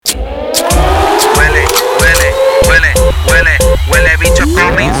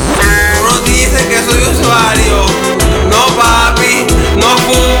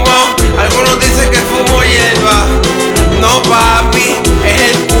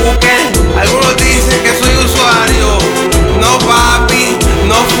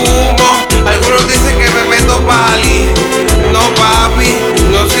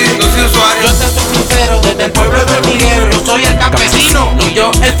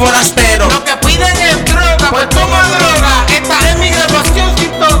forastero. Lo que piden es droga, pues toma droga. Esta es mi graduación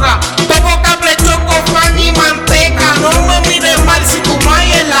sin toga. Toco cable, choco, pan y manteca. No me mires mal si tu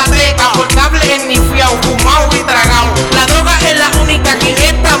maíz es la teca. Por cable es ni fiao, fumado y tragado. La droga es la única que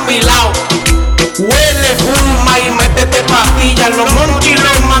está a mi lado. Huele, fuma y métete pastillas. Los monchis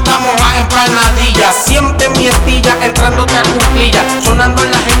los matamos a empanadillas. Siente mi estilla entrándote a cuclillas. Sonando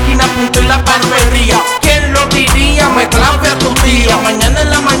en las esquinas, punto y la barbería. ¿Quién lo diría? Me clave a tu tía. Mañana en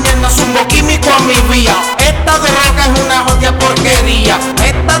la mañana zumbo químico a mi vía. Esta droga es una jodida porquería.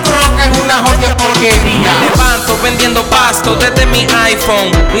 Esta droga es una jodida porquería. Me levanto vendiendo pasto desde mi iPhone.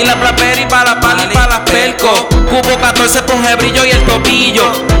 Y la Blackberry para pali y para las Pelco. Cubo 14 con brillo y el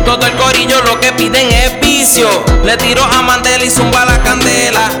tobillo. Todo el corillo lo que piden es vicio. Le tiro a Mandela y zumba la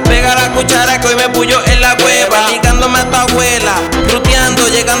candela. Pega la cuchara que hoy me puyo en la cueva. Ligándome a tu abuela, ruteando,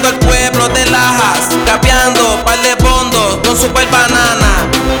 llegando al pueblo de Lajas. Capeando, par de fondos con super banana.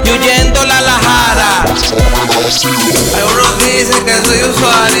 Y huyendo la lajara. Algunos dicen que soy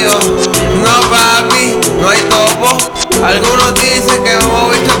usuario. No papi, no hay topo. Algunos dicen que hubo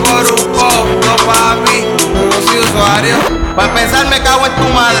bicho por un pop. No papi, no soy usuario. Pa' empezar me cago en tu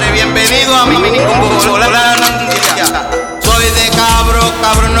madre. Bienvenido a mi soy de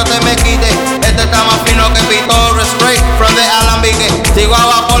cabrón no te me quites. Este está más fino que Pitorro. Straight from the alambique. Sigo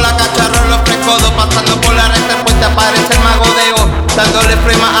abajo la cacharro en los frescodos. Pasando por la recta pues te aparece el mago de Oz. Dándole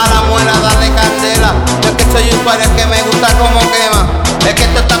prima a la muela, dale candela. Yo es que soy usuario, es que me gusta como quema. Es que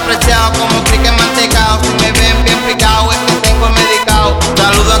esto está apreciado como cricket mantecado. Si me ven bien picado es que tengo el medicado.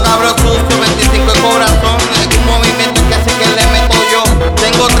 Saludo a cabrón sucio, 25 de corazón. Es un movimiento que así que le meto yo.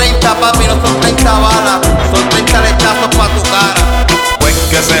 Tengo 30 papi, no son 30 balas. Son 30 lechazos pa' tu cara. Pues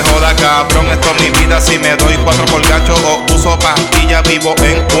que se joda cabrón, esto es mi vida. Si me doy 4 por gacho o uso pastillas. Vivo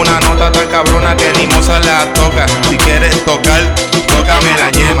en una nota tan cabrona que ni moza la toca. Si quieres tocar, tócame la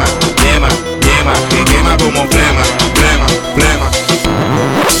yema. Que quema como flema.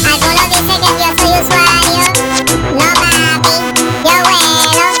 Algunos dicen que yo soy usuario. No papi, yo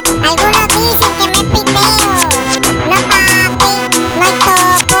huelo. Algunos dicen que me piteo. No papi, no hay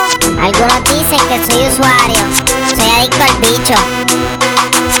topo. Algunos dicen que soy usuario. Soy adicto al bicho.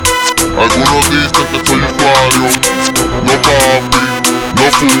 Algunos dicen que soy usuario. No papi, no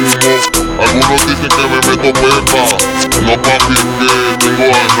fumo. Algunos dicen que me meto pepa. No papi, es que tengo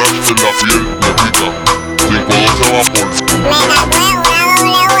arras en la piel, me pica. 512 vapor. Me tatué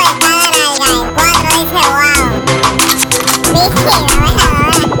una W en cada nalga. En 4 dice wow.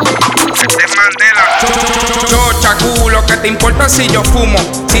 Este es Mandela. Chocha, culo, ¿qué te importa si yo fumo?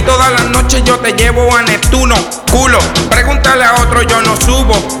 Si todas las noches yo te llevo a Neptuno. Culo, pregúntale a otro, yo no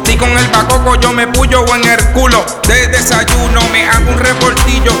subo. Si con el bacoco yo me puyo o en el culo. De desayuno me hago un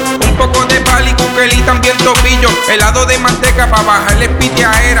revoltillo. Un poco de pali, cuquel y también topillo. Helado de manteca pa' bajarle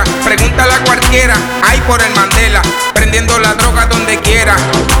pitiaera. Pregúntale a cualquiera, ay por el Mandela. Prendiendo la droga donde quiera.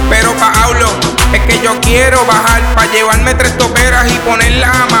 Pero pa' Aulo, es que yo quiero bajar pa' llevarme 3 toperas y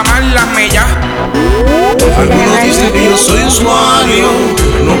ponerlas a mamar las mellas. Algunos dicen que yo soy usuario.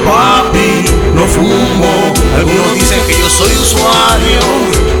 No papi, no fumo. Algunos dicen que yo soy usuario.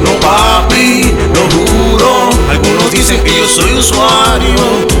 No papi, lo juro. Algunos dicen que yo soy usuario.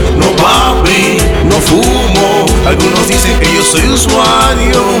 No papi, no fumo. Algunos dicen que yo soy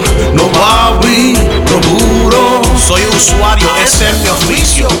usuario. No papi, lo juro. Soy usuario, ese es mi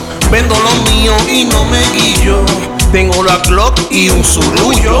oficio. Vendo lo mío y no me guillo. Tengo la Glock y un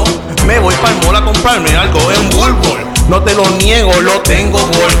surullo. Me voy pa'l mall a comprarme algo en Woolworth. No te lo niego, lo tengo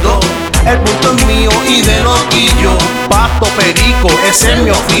gordo. El punto es mío y de loquillo. Pasto perico, ese es mi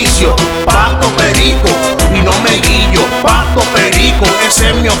oficio. Pasto perico y no me guillo. Pasto perico, ese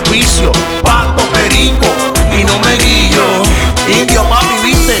es mi oficio. Pasto perico y no me guillo. Indio papi,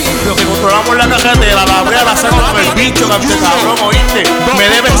 viste, lo que controlamos la carretera, la brea, la saco con el bicho, cabrón, oíste. Me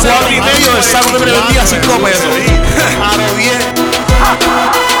debes 4,5 del saco que me vendía 5 pesos. A lo bien.